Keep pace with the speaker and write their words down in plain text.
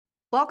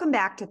Welcome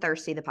back to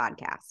Thirsty the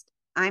Podcast.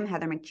 I'm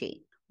Heather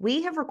McGee.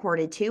 We have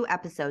recorded 2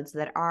 episodes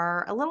that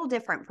are a little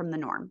different from the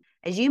norm.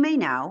 As you may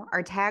know,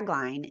 our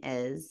tagline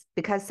is,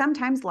 because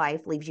sometimes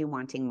life leaves you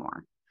wanting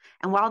more.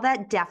 And while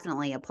that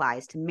definitely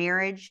applies to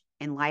marriage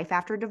and life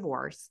after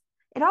divorce,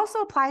 it also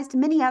applies to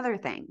many other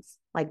things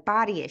like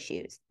body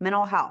issues,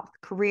 mental health,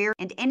 career,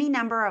 and any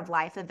number of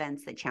life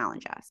events that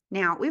challenge us.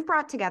 Now, we've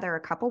brought together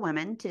a couple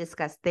women to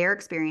discuss their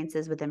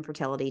experiences with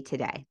infertility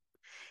today.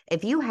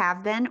 If you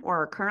have been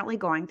or are currently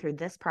going through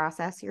this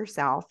process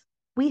yourself,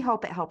 we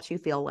hope it helps you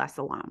feel less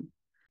alone.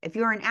 If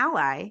you're an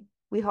ally,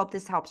 we hope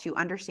this helps you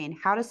understand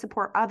how to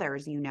support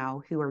others you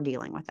know who are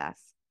dealing with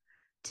this.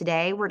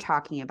 Today, we're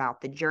talking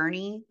about the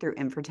journey through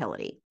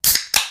infertility.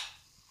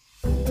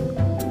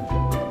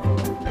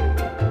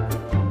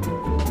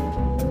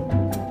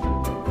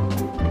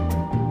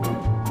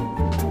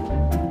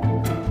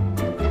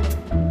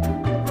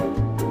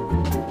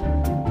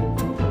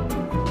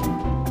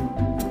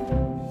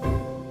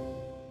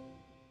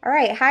 All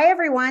right. Hi,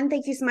 everyone.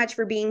 Thank you so much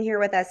for being here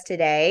with us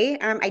today.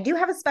 I do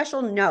have a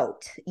special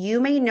note.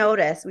 You may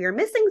notice we are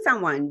missing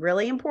someone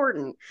really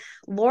important.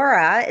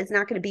 Laura is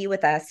not going to be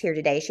with us here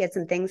today. She had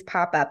some things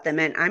pop up that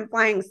meant I'm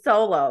flying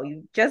solo.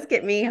 You just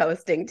get me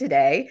hosting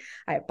today.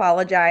 I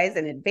apologize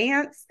in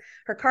advance.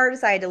 Her car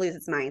decided to lose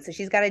its mind, so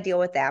she's got to deal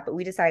with that. But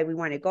we decided we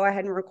want to go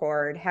ahead and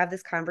record, have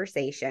this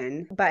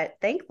conversation. But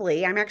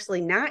thankfully, I'm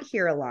actually not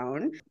here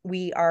alone.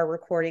 We are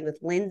recording with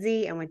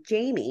Lindsay and with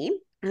Jamie.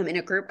 In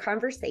a group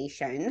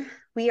conversation.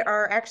 We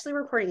are actually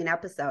recording an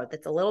episode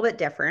that's a little bit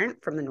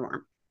different from the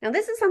norm. Now,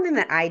 this is something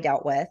that I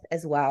dealt with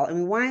as well, and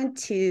we wanted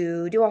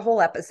to do a whole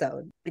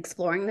episode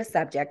exploring the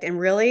subject. And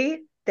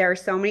really, there are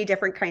so many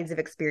different kinds of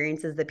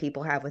experiences that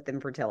people have with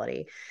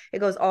infertility. It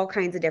goes all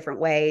kinds of different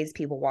ways.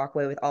 People walk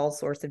away with all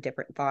sorts of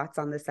different thoughts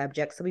on the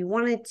subject. So we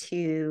wanted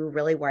to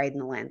really widen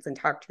the lens and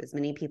talk to as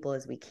many people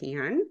as we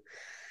can.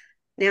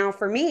 Now,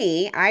 for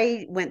me,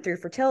 I went through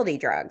fertility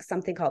drugs,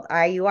 something called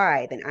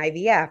IUI, then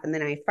IVF, and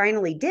then I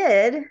finally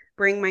did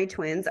bring my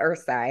twins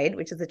earthside,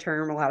 which is a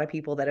term a lot of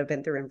people that have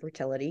been through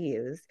infertility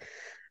use.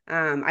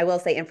 I will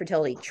say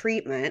infertility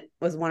treatment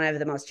was one of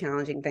the most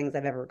challenging things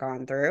I've ever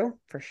gone through,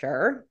 for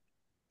sure.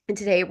 And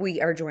today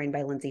we are joined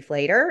by Lindsay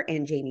Flader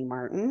and Jamie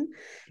Martin,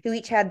 who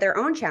each had their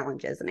own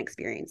challenges and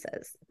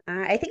experiences.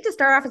 I think to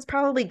start off, it's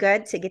probably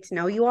good to get to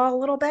know you all a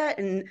little bit,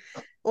 and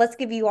let's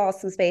give you all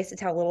some space to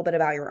tell a little bit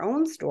about your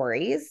own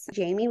stories.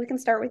 Jamie, we can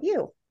start with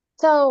you.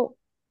 So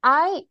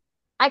I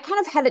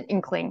kind of had an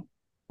inkling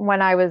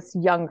when I was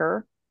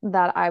younger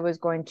that I was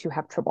going to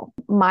have trouble.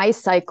 My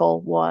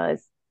cycle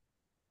was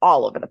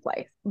all over the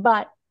place,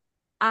 but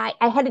I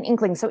had an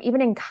inkling. So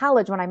even in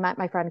college, when I met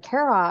my friend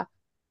Kara,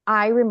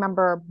 I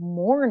remember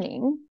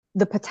mourning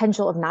the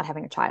potential of not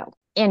having a child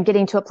and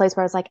getting to a place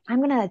where I was like, I'm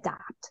going to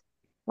adopt.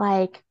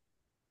 Like,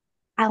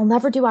 I'll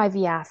never do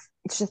IVF.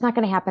 It's just not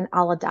going to happen.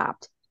 I'll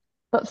adopt.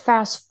 But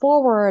fast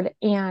forward,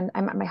 and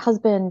I met my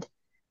husband,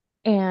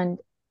 and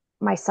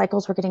my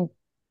cycles were getting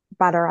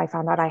better. I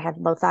found out I had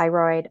low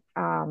thyroid.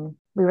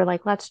 We were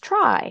like, let's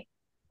try.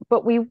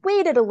 But we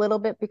waited a little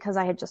bit because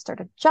I had just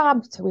started a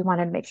job. So we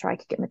wanted to make sure I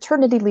could get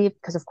maternity leave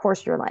because, of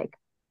course, you're like,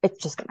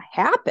 it's just going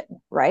to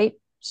happen, right?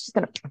 It's just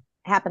going to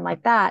happen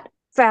like that.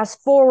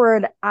 Fast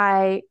forward,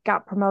 I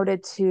got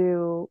promoted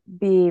to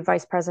be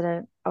vice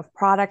president of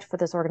product for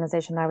this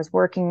organization that I was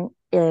working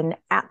in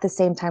at the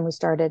same time we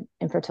started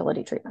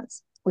infertility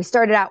treatments. We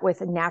started out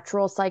with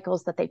natural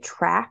cycles that they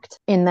tracked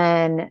and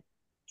then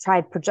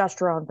tried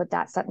progesterone, but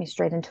that sent me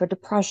straight into a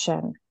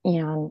depression.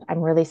 And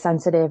I'm really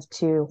sensitive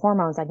to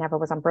hormones. I never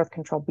was on birth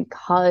control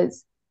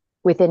because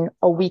within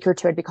a week or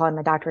two, I'd be calling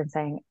my doctor and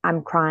saying,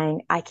 I'm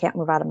crying. I can't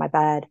move out of my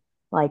bed.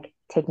 Like,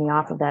 take me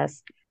off of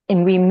this.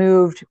 And we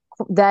moved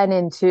then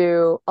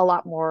into a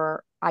lot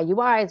more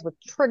IUIs with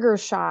trigger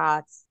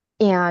shots.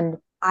 And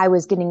I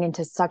was getting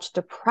into such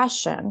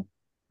depression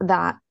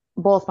that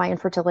both my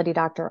infertility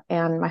doctor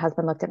and my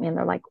husband looked at me and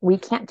they're like, we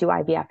can't do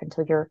IVF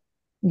until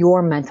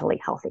you're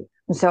mentally healthy.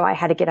 And so I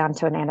had to get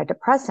onto an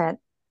antidepressant,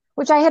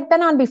 which I had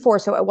been on before.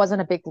 So it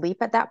wasn't a big leap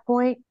at that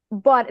point.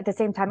 But at the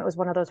same time, it was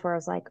one of those where I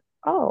was like,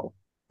 oh,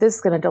 this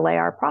is going to delay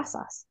our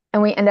process.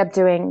 And we end up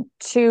doing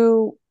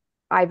 2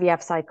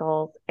 IVF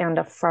cycles and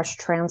a fresh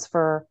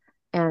transfer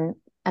and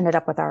ended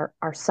up with our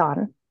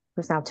son,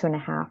 who's now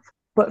 2.5.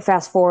 But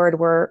fast forward,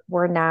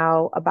 we're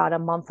now about a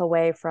month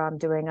away from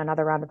doing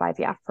another round of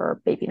IVF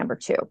for baby number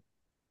 2.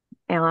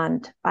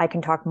 And I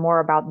can talk more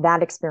about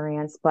that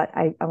experience, but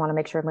I want to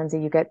make sure,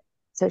 Lindsay, you get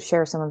to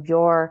share some of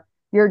your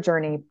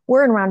journey.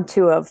 We're in round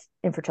 2 of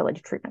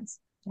infertility treatments.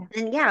 Yeah.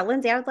 And yeah,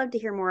 Lindsay, I would love to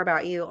hear more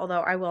about you.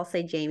 Although I will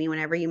say, Jamie,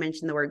 whenever you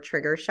mentioned the word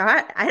trigger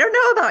shot, I don't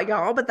know about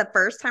y'all, but the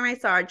first time I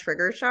saw a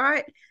trigger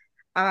shot,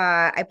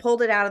 I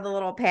pulled it out of the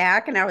little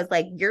pack and I was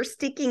like, you're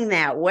sticking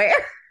that where?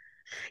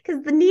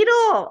 Because the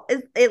needle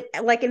is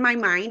like in my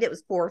mind, it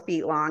was 4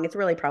 feet long. It's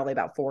really probably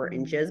about 4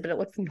 inches, but it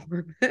looks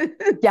enormous.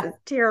 Yeah. It's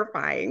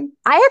terrifying.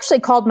 I actually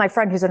called my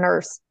friend who's a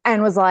nurse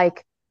and was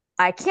like,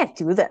 I can't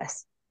do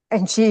this.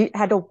 And she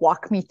had to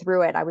walk me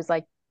through it. I was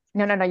like,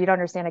 no, you don't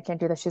understand. I can't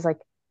do this. She's like,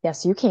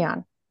 yes, you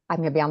can. I'm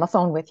going to be on the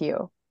phone with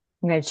you.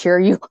 I'm going to cheer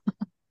you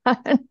on.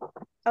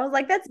 I was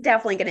like, that's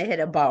definitely going to hit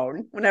a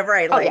bone whenever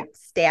I Oh, yeah. like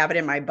stab it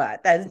in my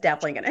butt. That's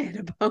definitely going to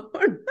hit a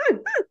bone.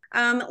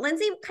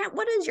 Lindsay,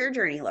 what does your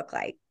journey look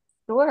like?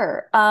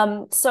 Sure.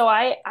 So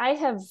I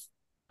have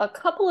a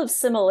couple of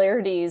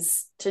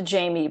similarities to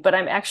Jamie, but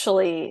I'm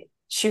actually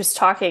she was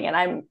talking and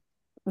I'm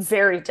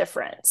very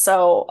different.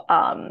 So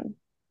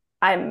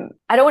I don't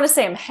want to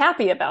say I'm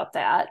happy about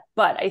that,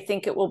 but I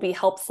think it will be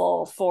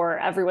helpful for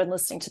everyone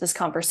listening to this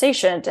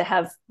conversation to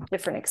have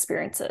different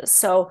experiences.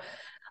 So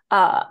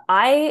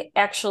I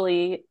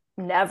actually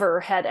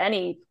never had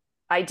any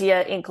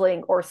idea,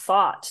 inkling, or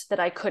thought that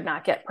I could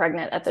not get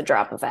pregnant at the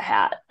drop of a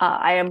hat.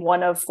 I am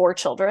one of four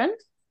children.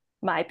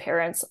 My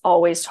parents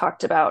always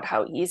talked about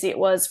how easy it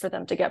was for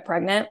them to get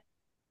pregnant.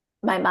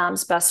 My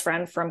mom's best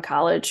friend from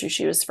college, who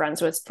she was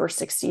friends with for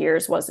 60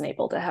 years, wasn't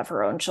able to have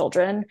her own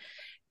children.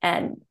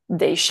 And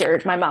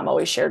my mom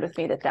always shared with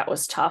me that that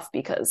was tough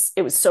because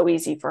it was so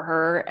easy for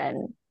her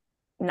and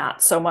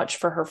not so much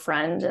for her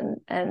friend.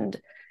 And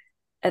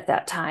at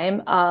that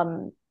time,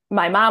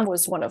 my mom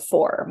was one of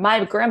four.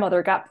 My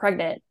grandmother got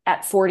pregnant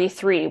at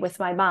 43 with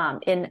my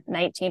mom in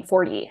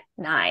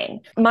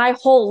 1949. My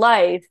whole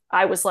life,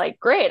 I was like,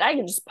 great, I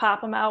can just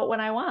pop them out when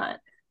I want.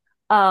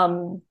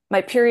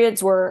 My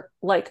periods were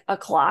like a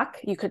clock.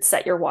 You could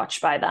set your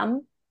watch by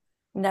them.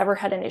 Never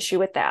had an issue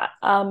with that.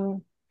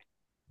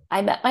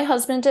 I met my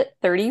husband at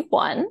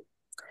 31.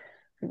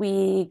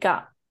 We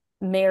got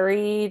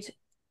married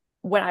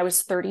when I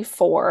was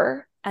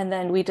 34. And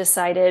then we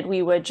decided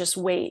we would just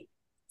wait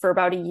for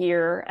about a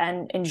year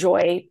and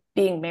enjoy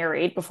being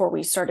married before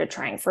we started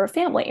trying for a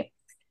family.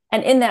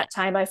 And in that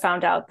time, I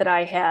found out that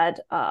I had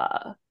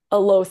a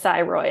low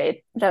thyroid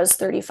that I was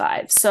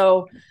 35.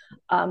 So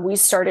we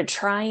started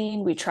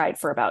trying. We tried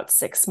for about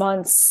 6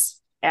 months,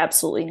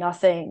 absolutely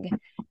nothing.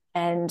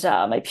 And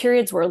my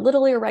periods were a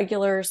little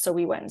irregular. So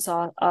we went and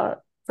saw a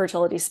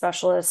fertility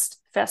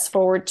specialist. Fast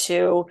forward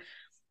to,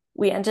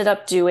 we ended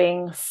up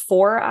doing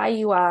 4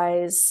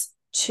 IUIs,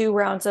 2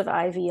 rounds of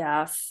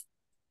IVF,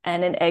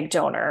 and an egg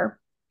donor.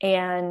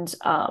 And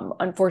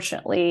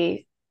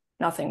unfortunately,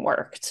 nothing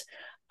worked.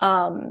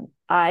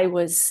 I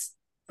was,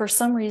 for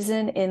some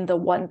reason, in the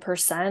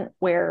 1%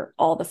 where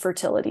all the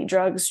fertility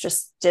drugs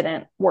just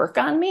didn't work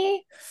on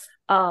me.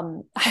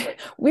 I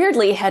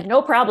weirdly had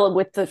no problem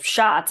with the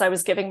shots. I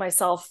was giving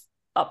myself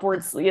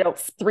upwards,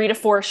 3 to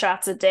 4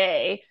 shots a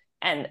day.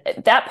 And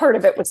that part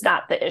of it was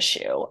not the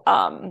issue.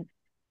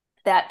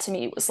 That to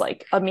me was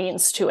like a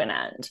means to an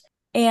end.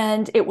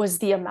 And it was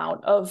the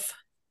amount of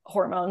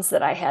hormones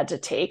that I had to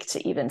take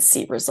to even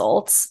see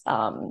results.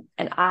 And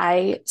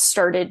I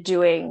started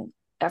doing,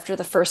 after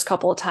the first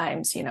couple of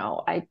times,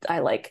 I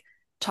like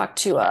talked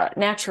to a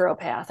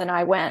naturopath and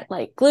I went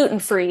like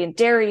gluten-free and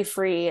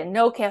dairy-free and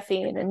no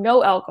caffeine and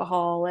no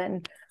alcohol.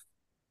 And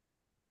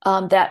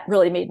that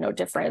really made no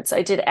difference.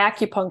 I did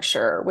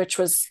acupuncture, which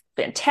was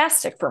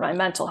fantastic for my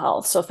mental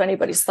health. So if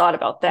anybody's thought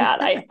about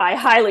that, I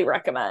highly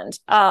recommend.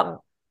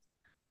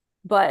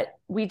 But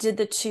we did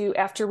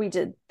after we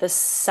did the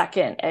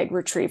second egg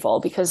retrieval,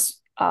 because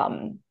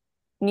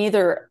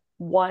neither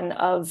one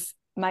of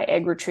my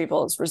egg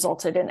retrievals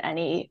resulted in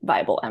any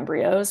viable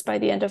embryos by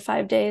the end of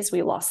 5 days.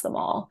 We lost them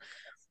all.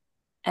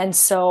 And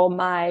so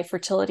my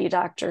fertility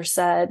doctor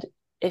said,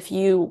 if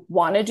you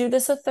want to do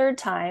this a third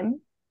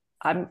time,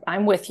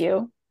 I'm with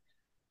you,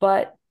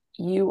 but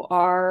you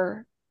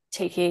are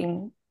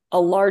taking a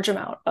large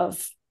amount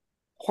of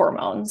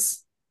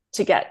hormones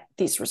to get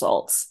these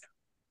results.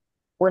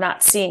 We're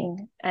not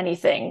seeing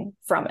anything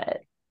from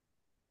it.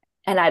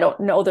 And I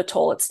don't know the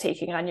toll it's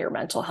taking on your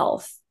mental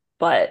health,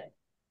 but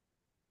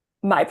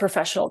my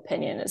professional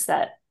opinion is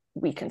that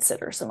we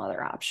consider some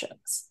other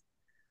options.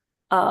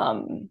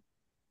 And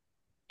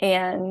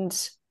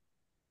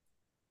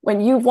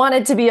when you've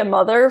wanted to be a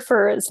mother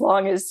for as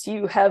long as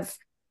you have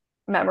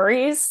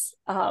memories,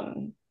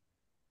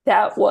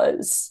 that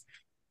was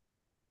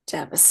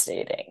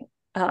devastating.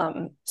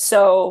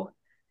 So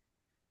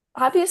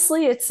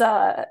obviously it's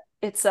a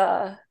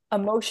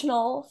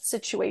emotional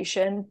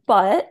situation,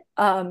 but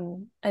I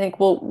think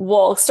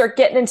we'll start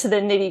getting into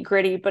the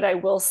nitty-gritty. But I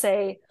will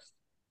say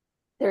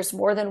there's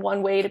more than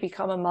one way to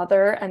become a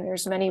mother, and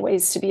there's many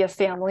ways to be a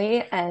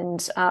family.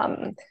 And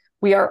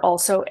we are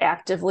also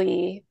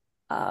actively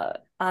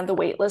on the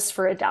wait list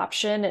for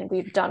adoption, and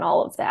we've done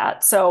all of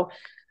that. So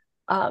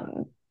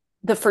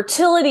the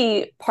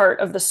fertility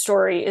part of the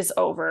story is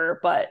over,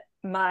 but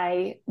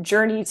my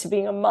journey to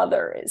being a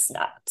mother is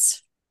not.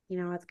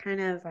 It's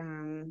kind of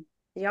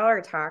y'all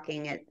are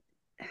talking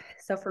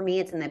so for me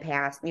it's in the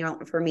past.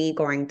 For me,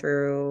 going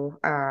through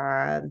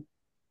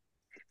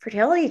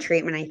fertility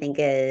treatment, I think,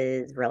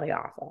 is really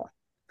awful.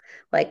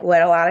 Like,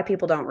 what a lot of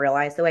people don't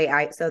realize, the way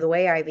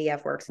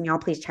IVF works, and y'all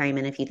please chime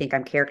in if you think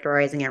I'm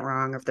characterizing it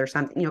wrong, if there's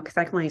something, because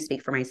I can only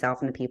speak for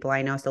myself and the people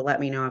I know, so let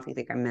me know if you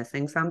think I'm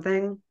missing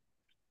something.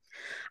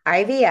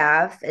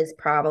 IVF is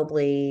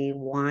probably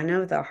one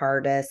of the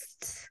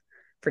hardest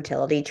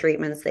fertility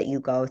treatments that you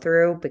go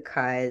through,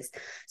 because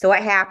so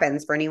what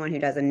happens, for anyone who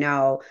doesn't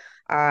know,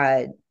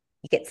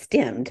 you get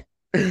stemmed.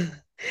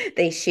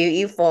 They shoot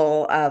you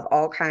full of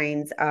all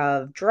kinds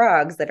of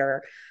drugs that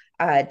are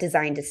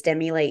designed to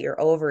stimulate your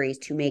ovaries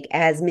to make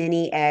as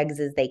many eggs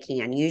as they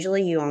can.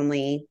 Usually you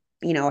only,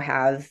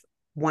 have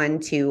one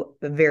to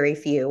very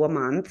few a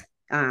month,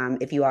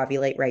 if you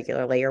ovulate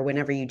regularly or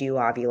whenever you do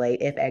ovulate,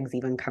 if eggs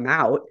even come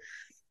out.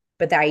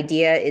 But the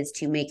idea is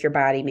to make your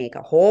body make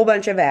a whole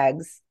bunch of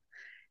eggs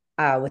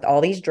with all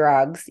these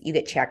drugs. You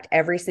get checked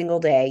every single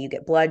day. You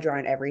get blood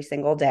drawn every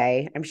single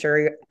day. I'm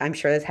sure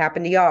this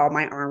happened to y'all.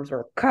 My arms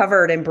were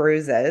covered in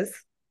bruises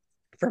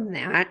from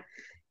that.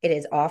 It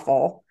is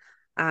awful.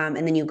 And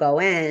then you go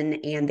in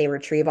and they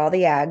retrieve all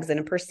the eggs in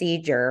a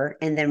procedure.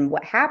 And then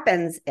what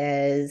happens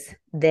is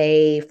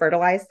they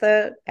fertilize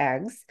the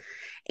eggs.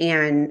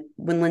 And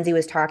when Lindsay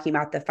was talking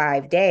about the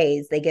 5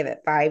 days, they give it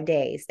 5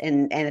 days.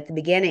 And at the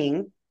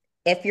beginning,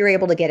 if you're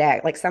able to get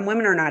eggs, like some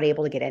women are not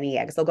able to get any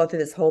eggs, they'll go through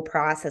this whole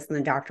process and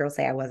the doctor will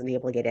say, I wasn't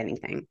able to get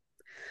anything.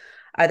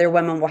 Other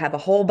women will have a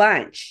whole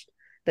bunch,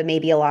 but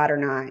maybe a lot are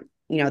not.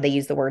 They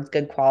use the words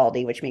good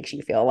quality, which makes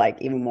you feel like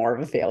even more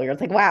of a failure.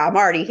 It's like, wow, I'm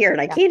already here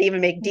and I can't even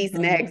make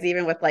decent eggs,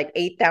 even with like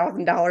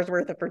 $8,000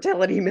 worth of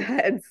fertility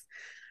meds.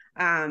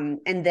 And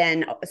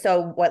then,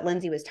 so what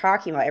Lindsay was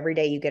talking about, every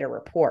day you get a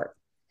report.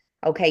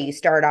 Okay, you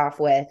start off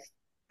with,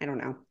 I don't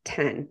know,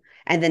 10.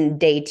 And then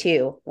day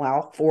 2,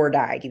 4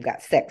 died. You've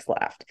got 6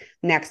 left.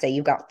 Next day,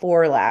 you've got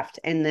 4 left.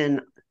 And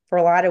then for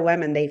a lot of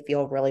women, they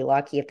feel really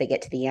lucky if they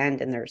get to the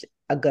end and there's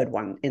a good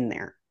one in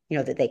there,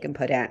 that they can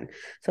put in.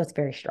 So it's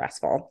very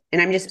stressful.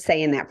 And I'm just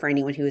saying that for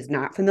anyone who is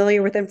not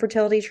familiar with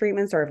infertility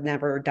treatments or have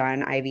never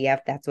done IVF,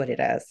 that's what it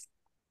is.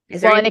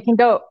 And it can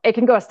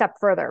go a step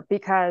further,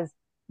 because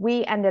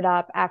we ended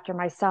up, after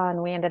my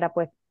son, we ended up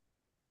with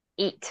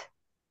 8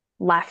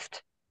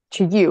 left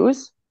to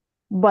use.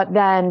 But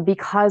then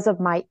because of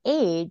my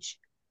age,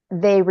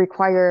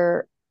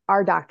 our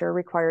doctor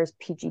requires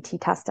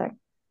PGT testing.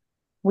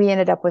 We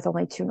ended up with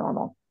only 2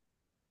 normal.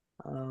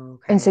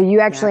 Okay. And so you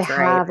actually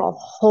have a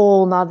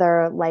whole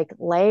nother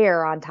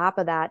layer on top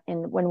of that.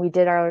 And when we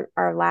did our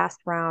last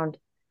round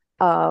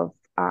of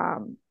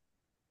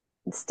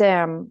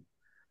stim,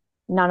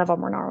 none of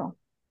them were normal.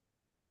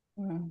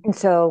 And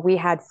so we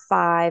had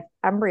 5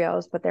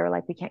 embryos, but they were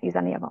like, we can't use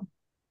any of them.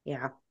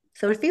 Yeah.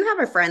 So if you have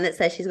a friend that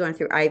says she's going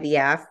through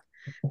IVF,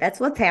 that's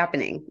what's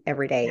happening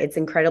every day. It's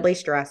incredibly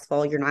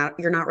stressful. You're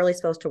not really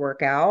supposed to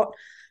work out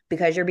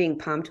because you're being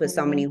pumped with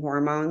so many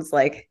hormones.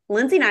 Like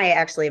Lindsay and I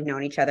actually have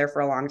known each other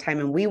for a long time,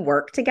 and we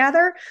work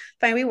together.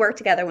 We worked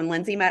together when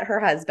Lindsay met her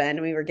husband,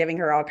 and we were giving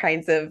her all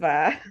kinds of,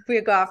 we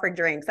would go out for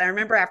drinks. I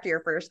remember after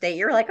your first date,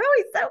 you were like, oh,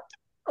 he's so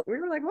cute. We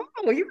were like,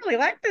 oh, you really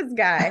like this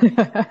guy.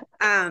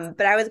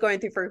 But I was going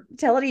through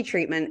fertility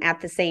treatment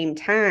at the same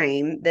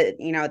time that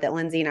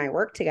Lindsay and I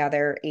worked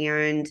together.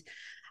 And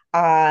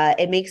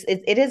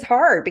it is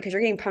hard because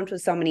you're getting pumped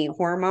with so many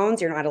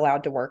hormones. You're not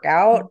allowed to work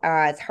out.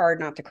 It's hard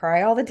not to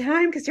cry all the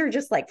time because you're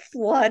just like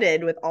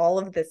flooded with all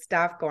of this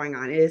stuff going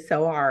on. It is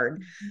so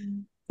hard.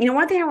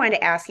 One thing I wanted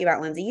to ask you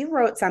about, Lindsay, you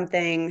wrote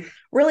something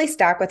really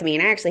stuck with me,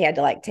 and I actually had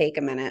to take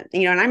a minute,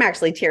 and I'm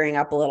actually tearing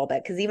up a little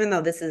bit because even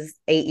though this is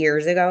 8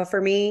 years ago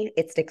for me,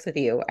 it sticks with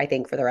you, I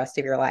think, for the rest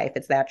of your life.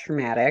 It's that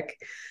traumatic.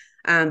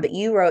 But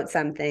you wrote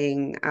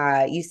something,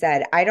 you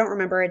said, I don't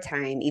remember a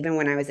time, even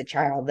when I was a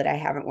child, that I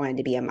haven't wanted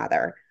to be a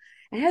mother.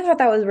 And I thought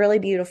that was really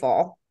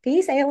beautiful. Can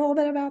you say a little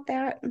bit about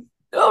that?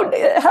 Oh,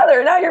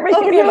 Heather, now you're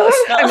making me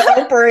emotional. I'm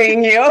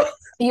offering you.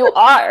 You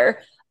are.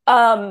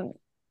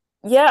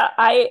 Yeah,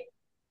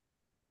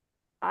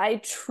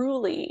 I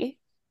truly,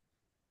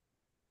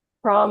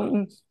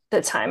 from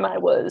the time I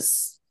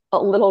was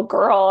a little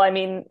girl, I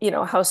mean,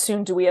 how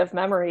soon do we have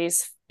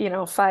memories?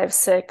 5,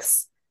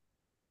 6.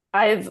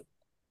 I've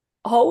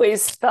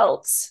always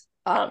felt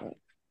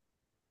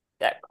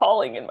that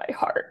calling in my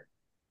heart.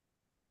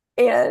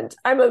 And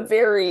I'm a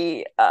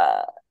very,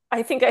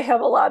 I think I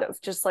have a lot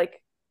of just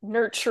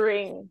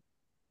nurturing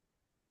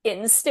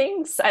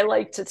instincts. I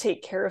like to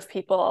take care of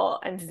people.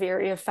 I'm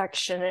very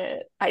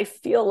affectionate. I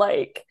feel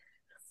like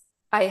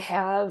I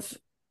have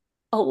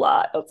a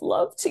lot of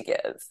love to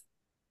give.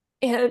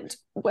 And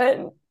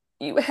when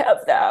you have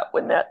that,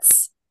 when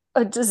that's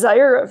a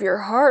desire of your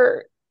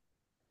heart,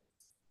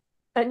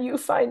 and you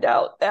find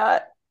out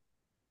that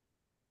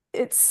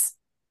it's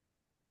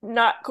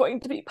not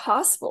going to be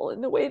possible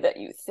in the way that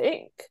you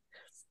think,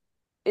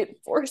 it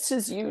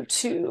forces you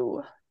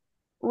to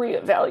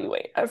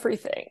reevaluate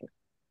everything.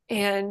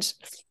 And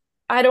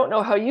I don't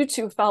know how you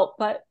two felt,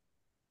 but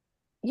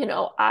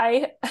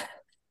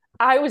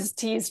I was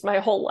teased my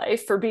whole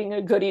life for being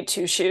a goody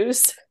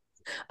two-shoes.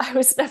 I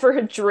was never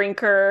a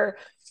drinker.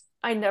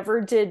 I never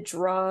did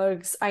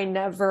drugs. I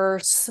never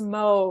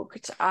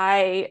smoked.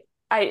 I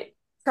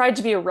tried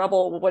to be a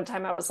rebel one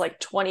time. I was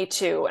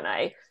 22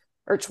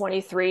 or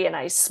 23, and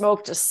I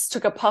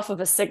took a puff of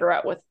a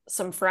cigarette with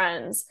some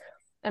friends.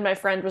 And my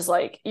friend was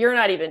like, you're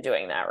not even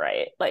doing that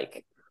right.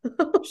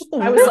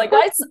 I was like,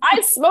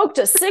 I smoked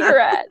a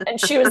cigarette. And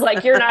she was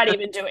like, you're not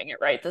even doing it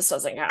right. This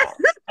doesn't count.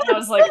 And I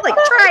was like,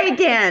 try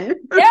again.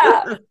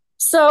 Yeah.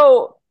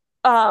 So,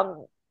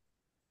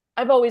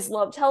 I've always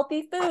loved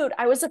healthy food.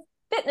 I was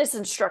fitness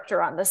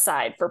instructor on the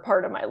side for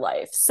part of my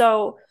life.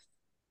 So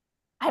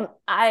I'm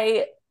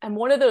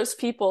one of those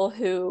people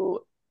who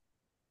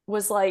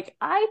was like,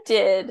 I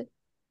did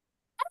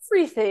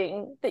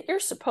everything that you're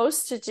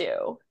supposed to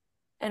do,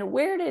 and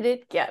where did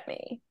it get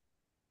me?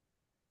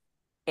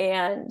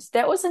 And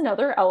that was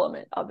another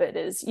element of it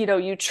is, you know,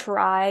 you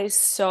try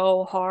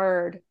so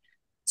hard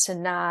to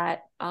not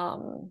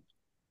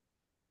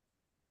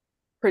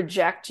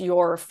project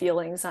your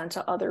feelings onto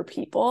other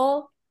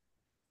people.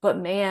 But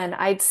man,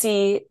 I'd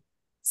see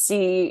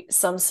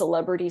some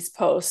celebrities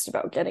post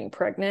about getting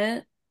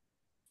pregnant,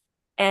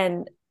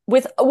 and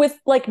with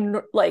like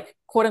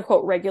quote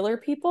unquote regular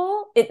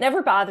people, it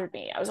never bothered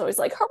me. I was always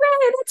like,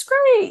 hooray, that's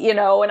great, you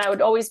know, and I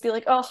would always be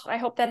like, oh, I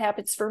hope that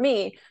happens for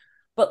me.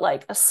 But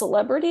like a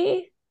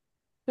celebrity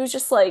who's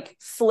just like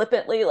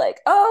flippantly like,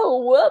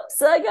 oh,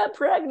 whoops, I got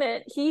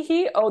pregnant,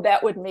 hee, oh,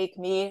 that would make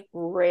me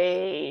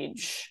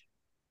rage.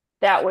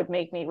 That would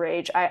make me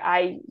rage.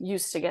 I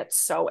used to get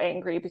so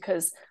angry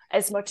because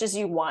as much as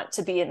you want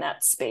to be in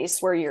that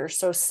space where you're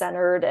so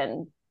centered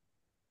and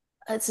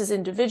it's as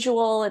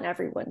individual and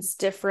everyone's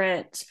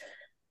different,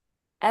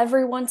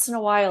 every once in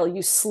a while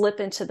you slip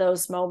into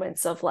those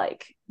moments of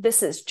like,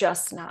 this is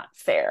just not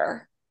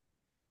fair.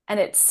 And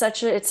it's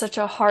such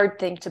a hard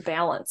thing to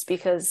balance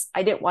because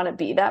I didn't want to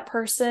be that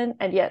person.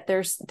 And yet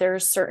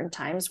there's certain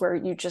times where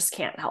you just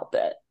can't help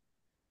it.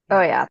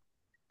 Oh yeah.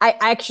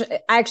 I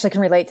actually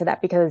can relate to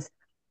that because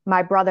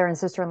my brother and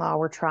sister-in-law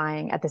were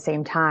trying at the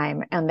same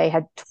time, and they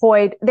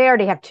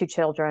already have 2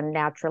 children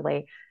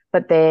naturally,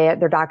 but their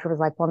doctor was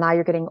like, well, now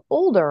you're getting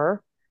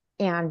older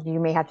and you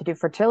may have to do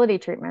fertility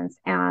treatments.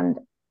 And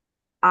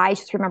I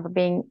just remember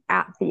being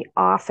at the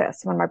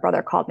office when my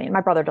brother called me, and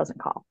my brother doesn't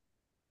call.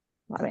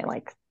 I mean,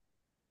 like,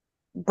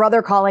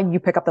 brother calling, you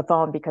pick up the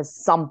phone because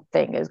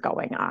something is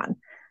going on.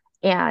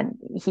 And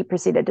he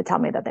proceeded to tell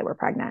me that they were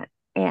pregnant.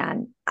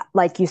 And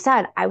like you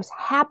said, I was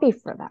happy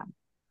for them,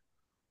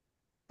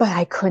 but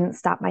I couldn't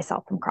stop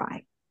myself from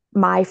crying.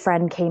 My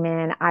friend came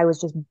in, I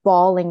was just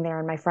bawling there,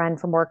 and my friend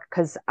from work,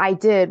 because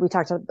we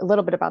talked a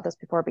little bit about this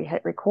before we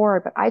hit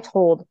record, but I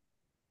told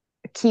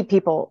key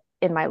people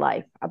in my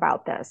life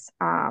about this.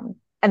 And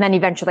then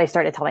eventually I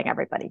started telling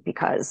everybody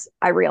because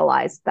I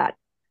realized that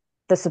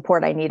the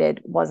support I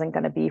needed wasn't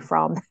going to be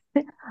from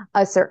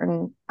a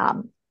certain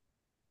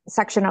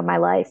section of my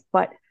life.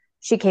 But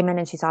she came in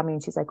and she saw me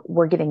and she's like,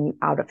 we're getting you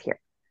out of here.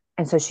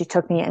 And so she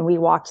took me and we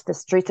walked the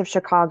streets of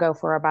Chicago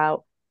for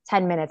about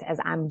 10 minutes as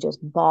I'm just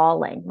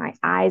bawling my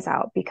eyes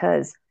out,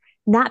 because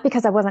not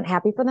because I wasn't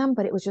happy for them,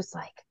 but it was just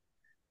like,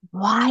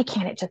 why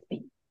can't it just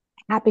be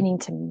happening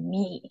to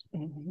me?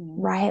 Mm-hmm.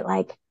 Right?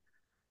 Like,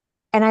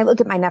 and I look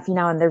at my nephew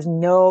now and there's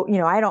no,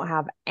 I don't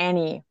have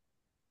any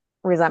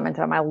resentment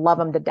to him. I love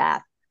him to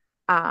death.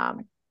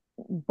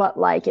 But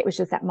like, it was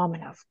just that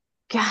moment of,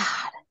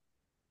 God,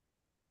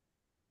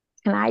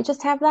 can I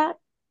just have that?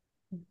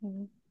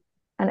 Mm-hmm.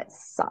 And it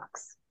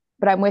sucks.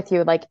 But I'm with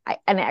you. Like,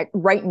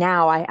 right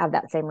now I have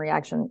that same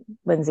reaction,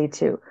 Lindsay,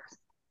 to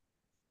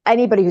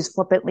anybody who's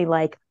flippantly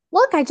like,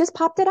 look, I just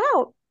popped it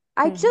out.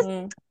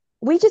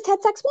 We just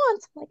had sex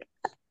once. I'm like,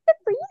 good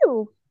for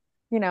you.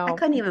 I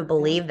couldn't even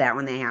believe that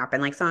when they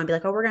happened. Like, someone would be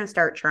like, oh, we're going to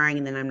start trying.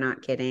 And then I'm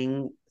not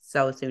kidding.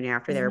 So soon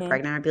after they were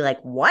pregnant, I'd be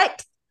like,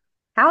 what?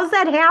 How's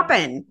that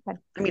happen?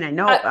 I mean, I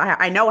know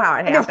how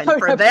it happened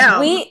for them.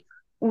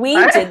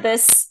 We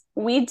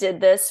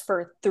did this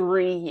for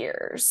 3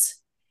 years.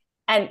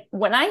 And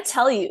when I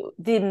tell you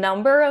the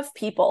number of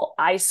people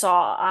I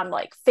saw on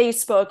like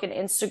Facebook and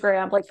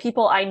Instagram, like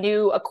people I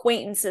knew,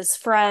 acquaintances,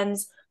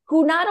 friends,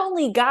 who not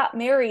only got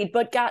married,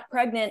 but got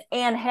pregnant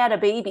and had a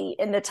baby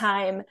in the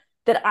time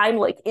that I'm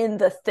like in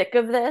the thick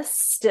of this,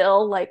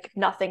 still like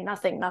nothing.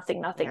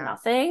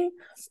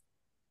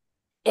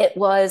 It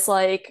was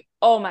like,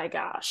 oh my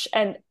gosh.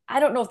 And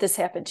I don't know if this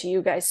happened to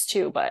you guys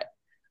too, but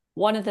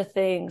one of the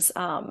things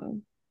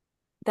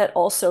that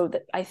also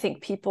that I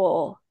think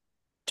people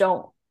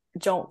don't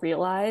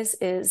realize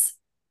is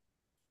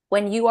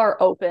when you are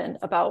open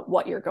about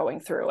what you're going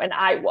through, and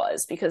I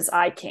was, because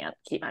I can't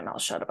keep my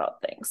mouth shut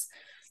about things,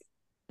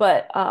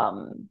 but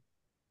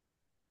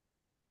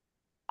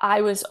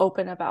I was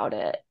open about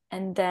it,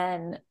 and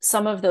then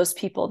some of those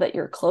people that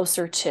you're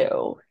closer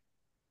to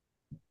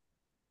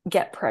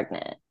get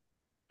pregnant,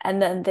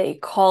 and then they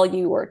call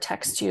you or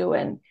text you,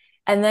 and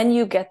then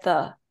you get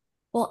the,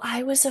 well,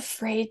 I was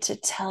afraid to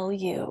tell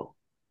you,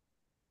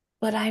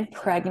 but I'm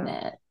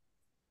pregnant.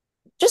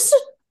 Just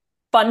a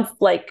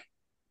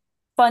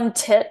fun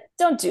tip.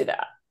 Don't do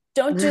that.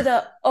 Don't do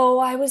the, oh,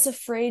 I was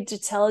afraid to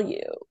tell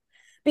you.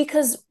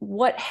 Because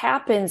what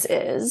happens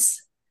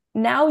is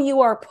now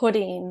you are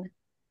putting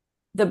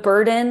the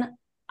burden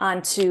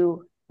onto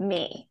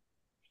me.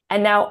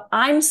 And now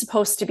I'm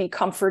supposed to be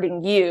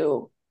comforting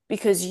you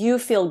because you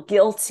feel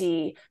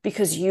guilty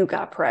because you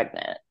got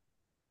pregnant.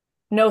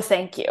 No,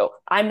 thank you.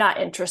 I'm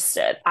not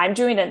interested. I'm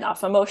doing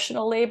enough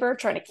emotional labor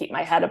trying to keep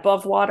my head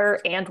above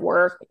water and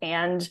work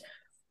and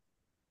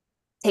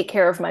take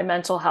care of my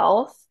mental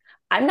health.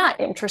 I'm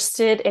not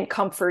interested in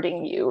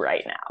comforting you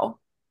right now.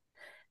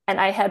 And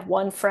I had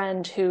one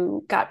friend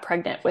who got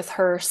pregnant with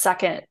her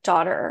second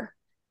daughter.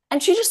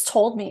 And she just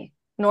told me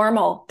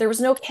normal. There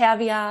was no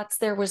caveats.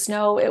 It was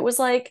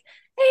like,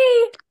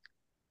 hey,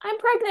 I'm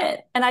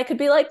pregnant. And I could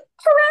be like,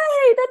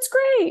 hooray, that's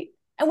great.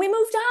 And we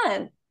moved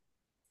on.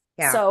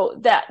 Yeah. So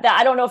that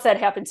I don't know if that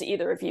happened to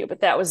either of you,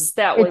 but that was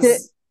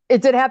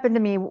it did happen to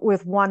me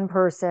with one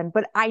person,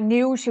 but I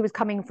knew she was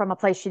coming from a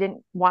place she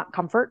didn't want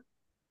comfort,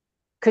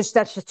 because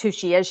that's just who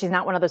she is. She's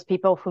not one of those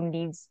people who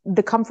needs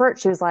the comfort.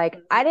 She was like,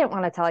 I didn't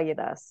want to tell you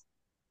this,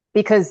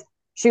 because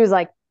she was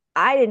like,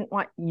 I didn't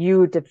want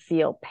you to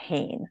feel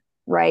pain.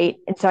 Right.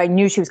 And so I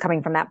knew she was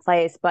coming from that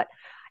place. But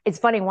it's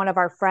funny, one of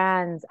our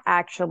friends,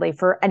 actually,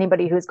 for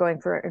anybody who's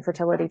going for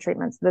infertility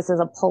treatments, this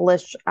is a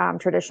Polish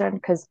tradition,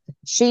 because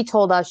she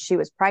told us she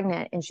was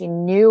pregnant and she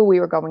knew we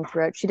were going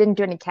through it. She didn't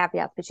do any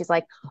caveats, but she's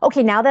like,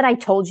 okay, now that I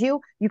told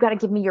you, you got to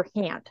give me your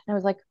hand. And I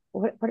was like,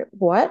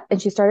 what?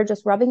 And she started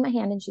just rubbing my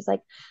hand. And she's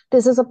like,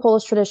 this is a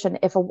Polish tradition.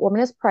 If a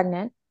woman is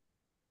pregnant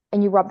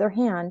and you rub their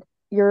hand,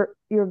 you're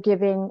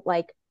giving,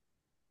 like,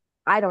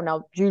 I don't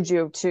know,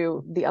 juju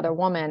to the other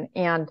woman.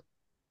 And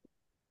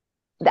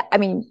that, I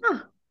mean,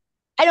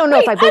 I don't know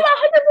if I'm 100% Polish.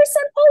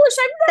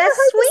 I've never That's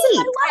heard this in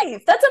sweet. my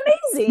life. That's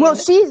amazing. Well,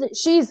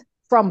 she's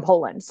from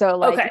Poland, so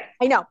like, okay.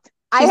 I know.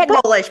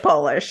 She's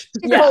Polish.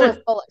 She's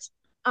Polish.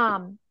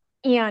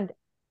 And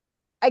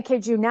I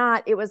kid you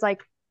not, it was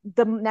like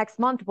the next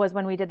month was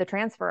when we did the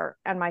transfer,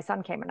 and my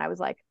son came, and I was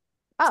like,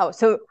 oh,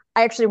 so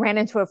I actually ran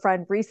into a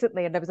friend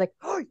recently, and I was like,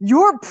 oh,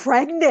 you're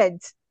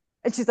pregnant,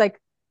 and she's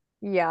like,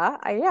 yeah,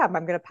 I am.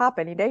 I'm gonna pop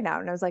any day now,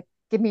 and I was like,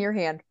 give me your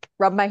hand,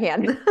 rub my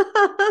hand.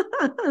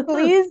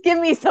 Please give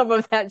me some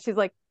of that. She's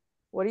like,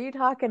 what are you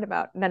talking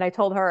about? And then I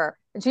told her,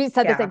 and she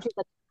said the same. She's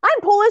like,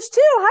 I'm Polish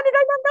too. How did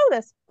I not know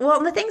this?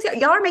 Well, the things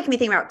y'all are making me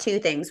think about two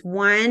things.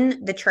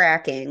 One, the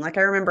tracking. Like,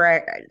 I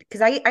remember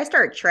because I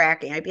started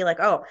tracking. I'd be like,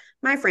 oh,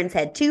 my friends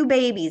had 2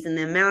 babies in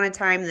the amount of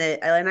time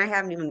and I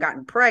haven't even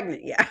gotten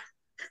pregnant yet.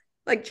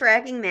 Like,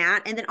 tracking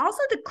that. And then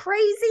also the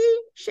crazy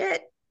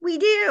shit we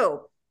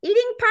do.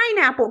 Eating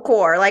pineapple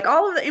core, like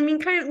all of it. I mean,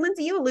 kind of,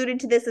 Lindsay, you alluded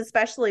to this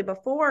especially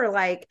before,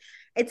 like,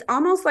 it's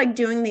almost like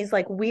doing these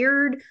like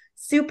weird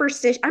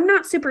superstition. I'm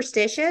not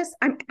superstitious.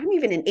 I'm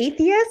even an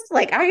atheist.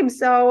 Like, I am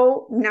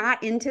so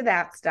not into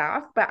that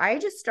stuff, but I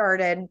just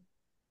started,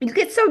 you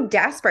get so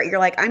desperate. You're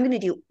like, I'm going to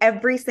do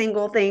every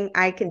single thing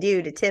I can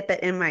do to tip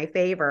it in my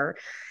favor.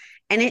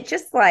 And it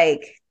just,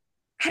 like,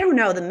 I don't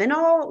know, the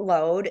mental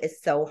load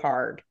is so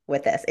hard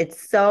with this.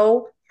 It's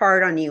so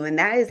hard on you. And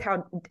that is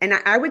how, and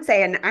I would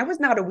say, and I was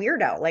not a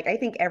weirdo. Like, I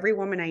think every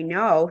woman I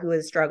know who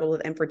has struggled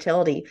with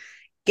infertility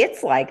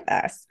gets like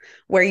this,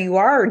 where you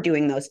are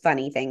doing those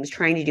funny things,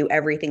 trying to do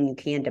everything you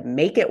can to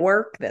make it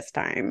work this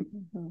time.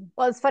 Mm-hmm.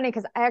 Well, it's funny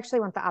because I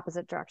actually went the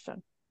opposite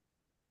direction.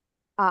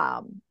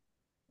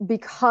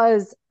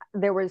 Because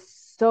there was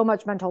so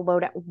much mental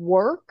load at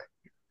work,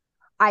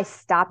 I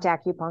stopped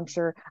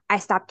acupuncture. I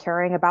stopped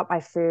caring about my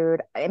food.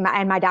 And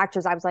my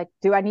doctors, I was like,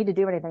 do I need to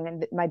do anything?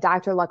 And my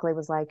doctor luckily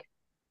was like,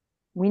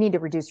 we need to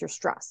reduce your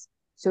stress.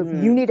 So if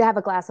you need to have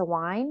a glass of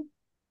wine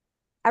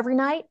every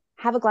night,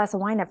 have a glass of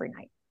wine every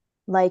night.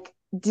 Like,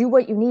 do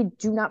what you need.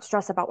 Do not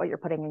stress about what you're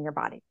putting in your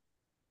body,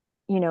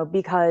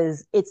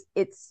 because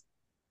it's,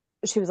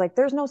 she was like,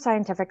 there's no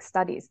scientific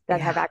studies that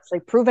have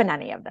actually proven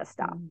any of this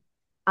stuff.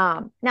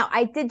 Now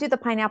I did do the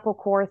pineapple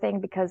core thing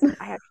because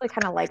I actually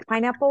kind of like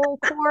pineapple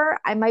core.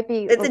 I might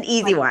be, it's an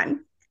easy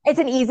one. It's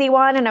an easy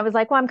one. And I was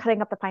like, well, I'm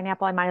cutting up the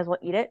pineapple. I might as well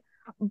eat it.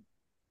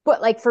 But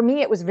like, for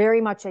me, it was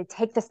very much a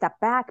take the step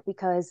back,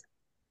 because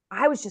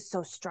I was just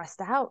so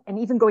stressed out. And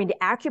even going to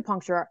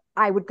acupuncture,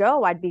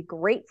 I'd be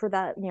great for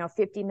the,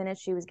 50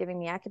 minutes she was giving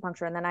me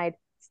acupuncture. And then I'd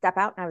step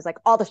out and I was like,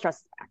 all the stress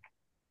is back.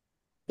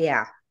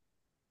 Yeah.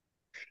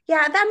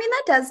 Yeah.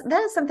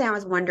 That is something I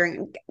was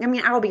wondering. I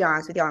mean, I'll be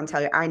honest with y'all and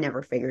tell you, I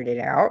never figured it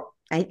out.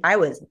 I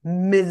was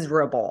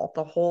miserable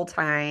the whole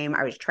time.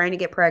 I was trying to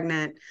get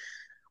pregnant.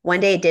 One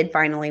day it did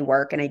finally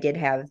work, and I did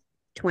have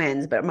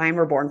twins, but mine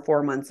were born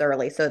 4 months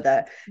early. So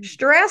the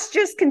stress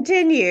just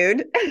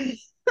continued.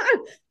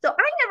 So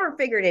I never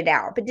figured it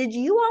out. But did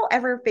you all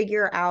ever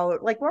figure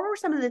out, like, what were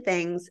some of the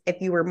things,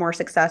 if you were more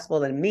successful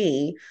than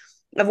me,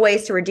 of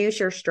ways to reduce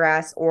your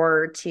stress,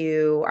 or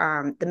to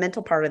the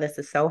mental part of this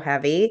is so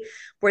heavy.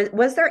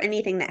 Was there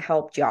anything that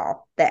helped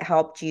y'all, that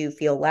helped you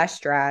feel less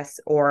stress,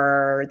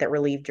 or that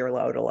relieved your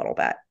load a little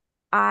bit?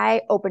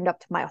 I opened up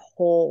to my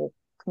whole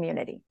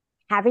community.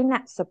 Having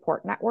that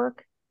support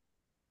network,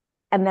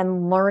 and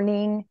then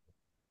learning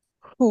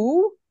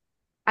who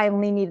I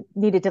only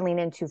needed to lean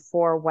into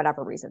for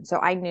whatever reason. So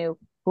I knew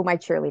who my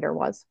cheerleader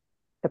was,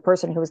 the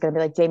person who was going to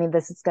be like, Jamie,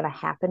 this is going to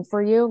happen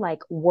for you.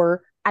 Like,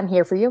 I'm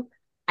here for you.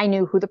 I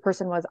knew who the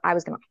person was I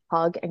was going to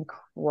hug and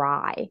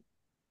cry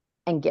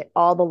and get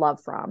all the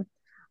love from.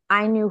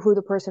 I knew who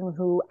the person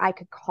who I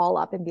could call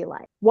up and be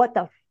like, what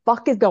the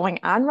fuck is going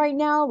on right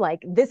now?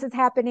 Like, this is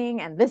happening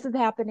and this is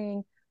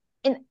happening.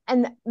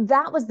 And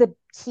that was the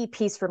key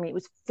piece for me. It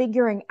was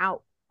figuring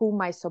out who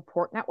my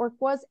support network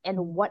was and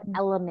what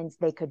elements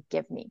they could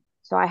give me.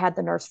 So I had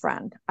the nurse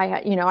friend.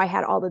 I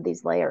had all of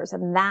these layers,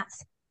 and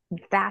that's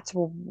that's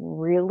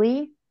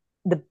really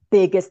the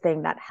biggest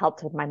thing that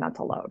helped with my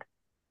mental load,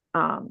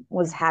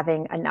 was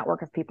having a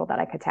network of people that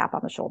I could tap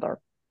on the shoulder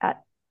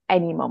at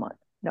any moment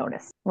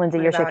notice. Lindsay,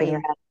 What you're about shaking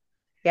your you? head.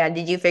 Yeah,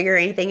 did you figure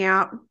anything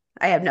out?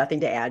 I have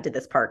nothing to add to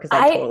this part because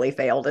I I totally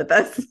failed at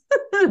this.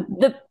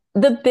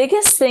 the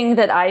biggest thing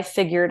that I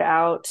figured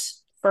out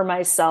for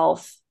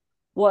myself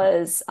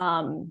was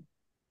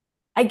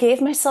I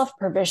gave myself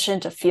permission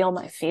to feel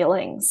my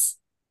feelings.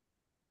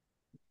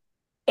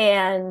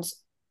 And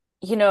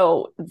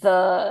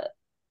the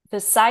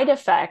side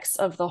effects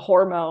of the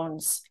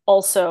hormones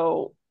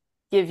also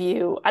give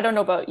you, I don't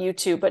know about you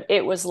two, but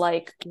it was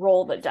like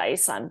roll the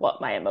dice on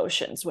what my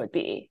emotions would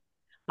be.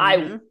 I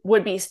Mhm.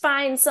 would be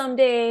fine some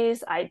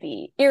days, I'd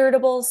be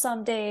irritable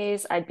some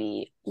days, I'd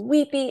be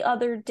weepy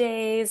other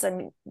days. I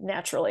mean,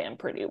 naturally I'm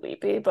pretty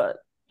weepy, but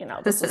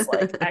this was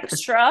like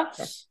extra.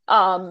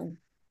 Um,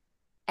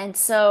 and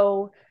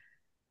so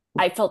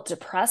I felt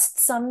depressed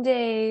some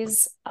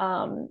days.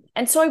 And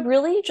so I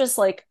really just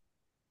like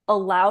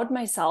allowed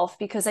myself,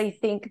 because I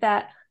think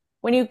that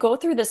when you go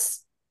through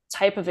this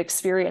type of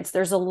experience,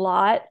 there's a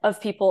lot of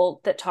people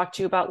that talk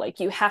to you about like,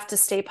 you have to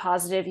stay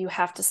positive, you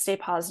have to stay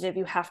positive,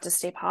 you have to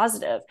stay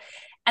positive.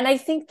 And I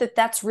think that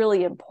that's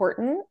really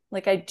important.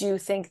 Like, I do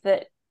think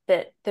that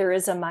there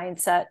is a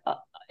mindset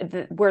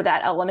where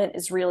that element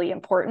is really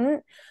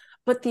important.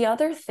 But the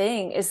other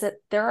thing is that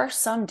there are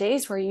some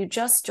days where you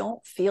just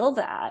don't feel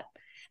that.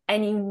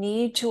 And you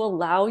need to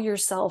allow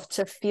yourself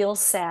to feel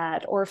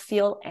sad or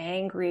feel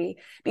angry,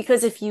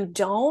 because if you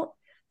don't,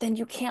 then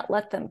you can't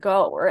let them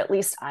go, or at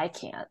least I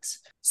can't.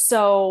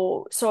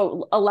 So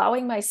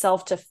allowing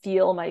myself to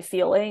feel my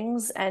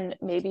feelings, and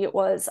maybe it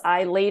was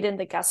I laid in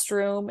the guest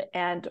room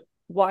and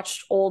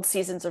watched old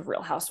seasons of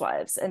Real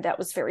Housewives, and that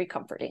was very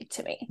comforting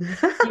to me.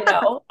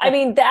 I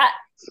mean, that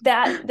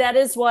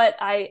is what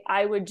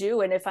I would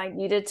do. And if I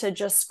needed to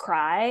just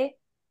cry,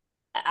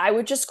 I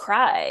would just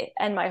cry,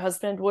 and my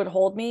husband would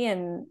hold me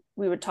and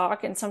we would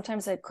talk, and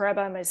sometimes I'd cry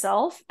by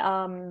myself.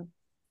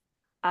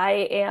 I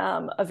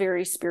am a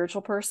very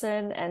spiritual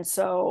person, and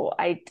so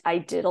I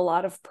did a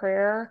lot of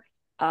prayer.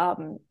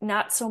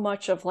 Not so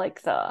much of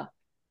like the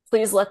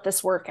please let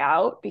this work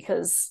out,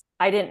 because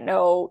I didn't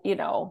know,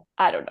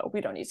 I don't know,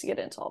 we don't need to get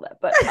into all that,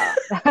 but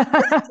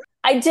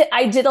I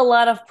did a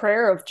lot of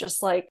prayer of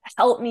just like,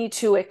 help me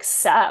to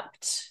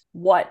accept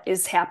what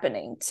is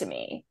happening to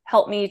me.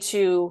 Help me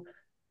to,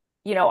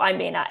 I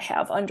may not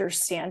have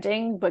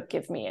understanding, but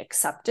give me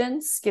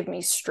acceptance, give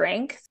me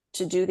strength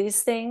to do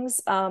these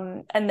things.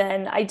 And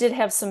then I did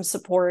have some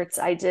supports.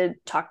 I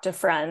did talk to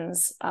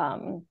friends.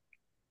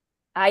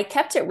 I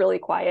kept it really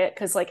quiet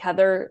because, like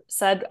Heather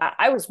said,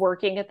 I was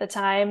working at the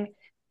time,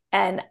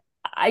 and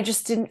I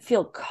just didn't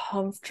feel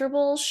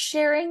comfortable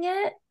sharing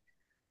it.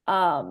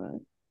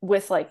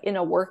 With like in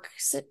a work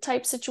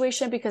type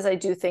situation, because I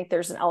do think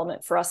there's an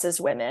element for us as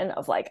women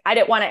of like, I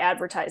didn't want to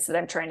advertise that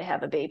I'm trying to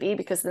have a baby,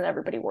 because then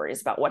everybody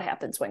worries about what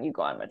happens when you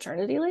go on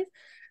maternity leave.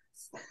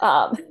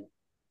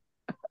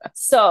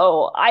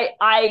 So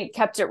I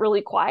kept it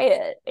really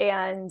quiet,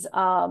 and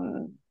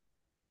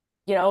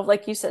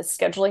like you said,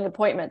 scheduling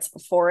appointments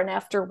before and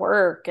after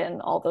work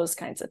and all those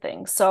kinds of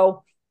things.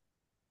 So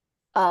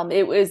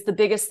it was, the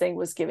biggest thing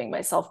was giving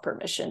myself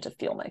permission to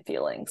feel my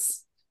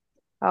feelings.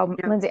 Yeah.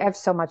 Lindsay, I have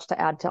so much to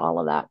add to all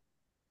of that.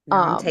 No,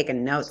 I'm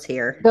taking notes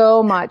here.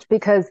 So much,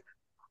 because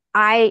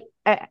I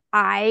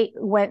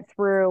went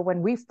through,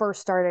 when we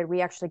first started,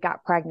 we actually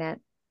got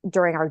pregnant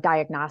during our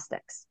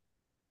diagnostics.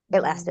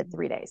 It lasted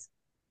 3 days.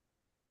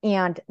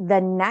 And the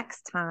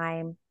next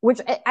time, which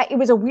it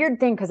was a weird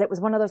thing, because it was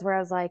one of those where I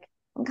was like,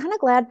 I'm kind of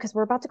glad, because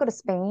we're about to go to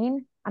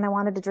Spain and I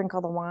wanted to drink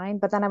all the wine.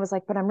 But then I was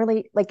like, but I'm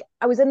really like,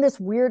 I was in this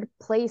weird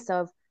place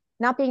of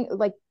not being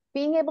like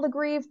being able to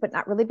grieve, but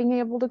not really being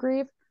able to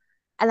grieve.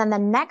 And then the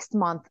next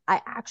month,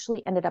 I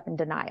actually ended up in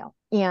denial.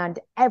 And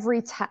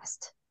every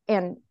test,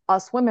 and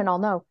us women all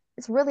know,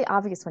 it's really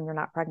obvious when you're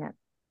not pregnant.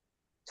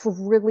 It's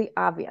really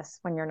obvious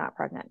when you're not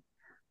pregnant.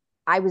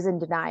 I was in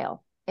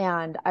denial.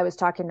 And I was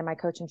talking to my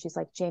coach, and she's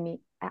like,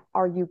 Jamie, have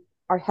you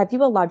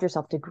allowed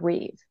yourself to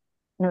grieve?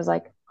 And I was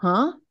like,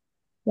 huh?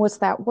 What's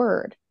that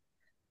word?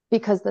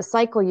 Because the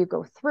cycle you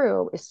go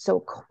through is so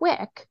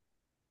quick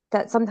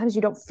that sometimes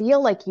you don't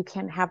feel like you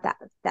can have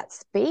that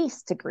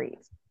space to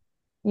grieve.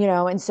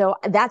 And so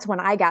that's when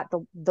I got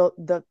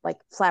the like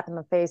slap in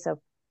the face of,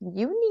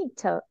 you need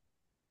to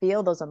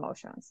feel those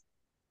emotions.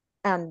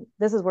 And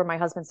this is where my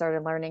husband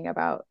started learning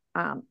about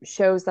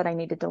shows that I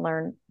needed to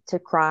learn to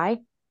cry.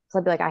 So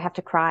I'd be like, I have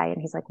to cry.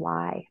 And he's like,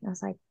 why? And I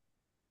was like,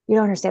 you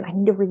don't understand. I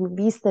need to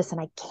release this, and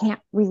I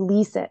can't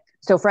release it.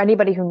 So for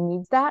anybody who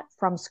needs that,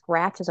 From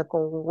Scratch is a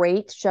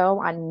great show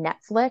on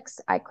Netflix.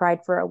 I cried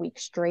for a week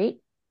straight.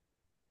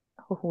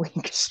 A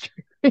week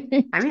straight. I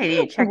mean, I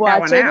need to check that one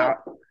Watching it. out.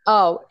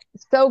 Oh,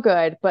 so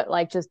good, but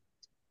like just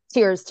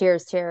tears,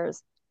 tears,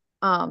 tears.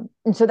 And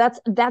so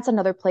that's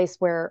another place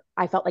where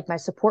I felt like my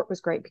support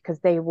was great, because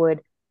they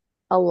would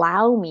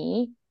allow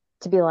me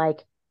to be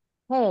like,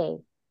 hey,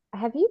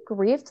 have you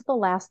grieved the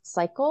last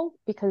cycle?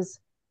 Because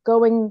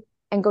going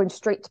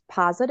straight to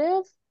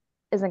positive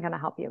isn't going to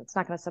help you. It's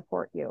not going to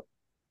support you.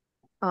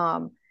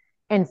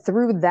 And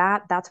through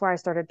that, that's where I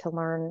started to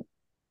learn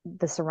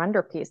the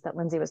surrender piece that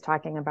Lindsay was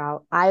talking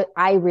about.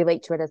 I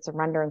relate to it as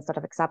surrender instead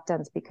of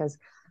acceptance, because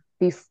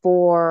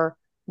before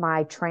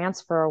my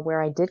transfer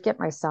where I did get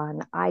my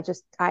son, I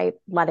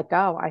let it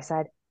go. I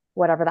said,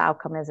 whatever the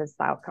outcome is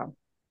the outcome,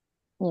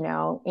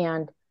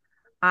 and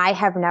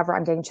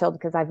I'm getting chilled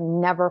because I've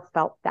never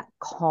felt that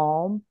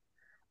calm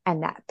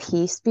and that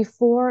peace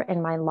before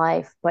in my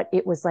life. But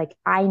it was like,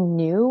 I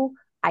knew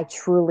I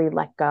truly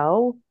let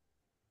go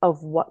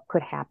of what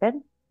could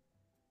happen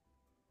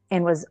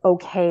and was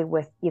okay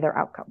with either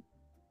outcome.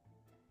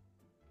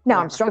 Now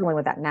I'm struggling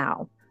with that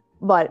now,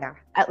 but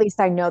at least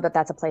I know that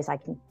that's a place I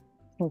can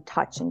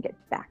touch and get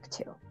back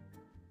to.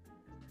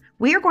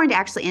 We are going to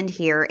actually end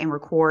here and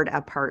record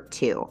a part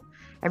 2.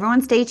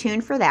 Everyone stay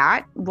tuned for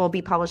that. We'll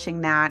be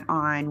publishing that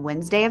on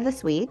Wednesday of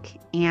this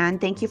week.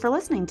 And thank you for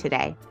listening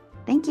today.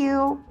 Thank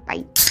you.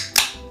 Bye.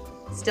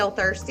 Still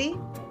thirsty?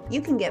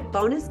 You can get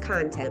bonus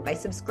content by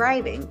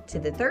subscribing to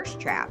The Thirst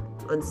Trap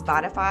on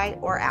Spotify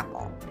or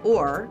Apple,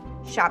 or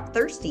shop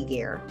Thirsty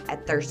gear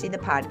at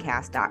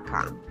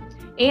thirstythepodcast.com.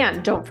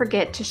 And don't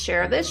forget to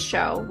share this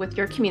show with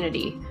your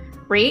community.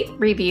 Rate,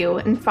 review,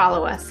 and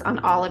follow us on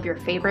all of your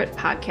favorite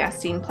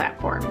podcasting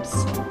platforms.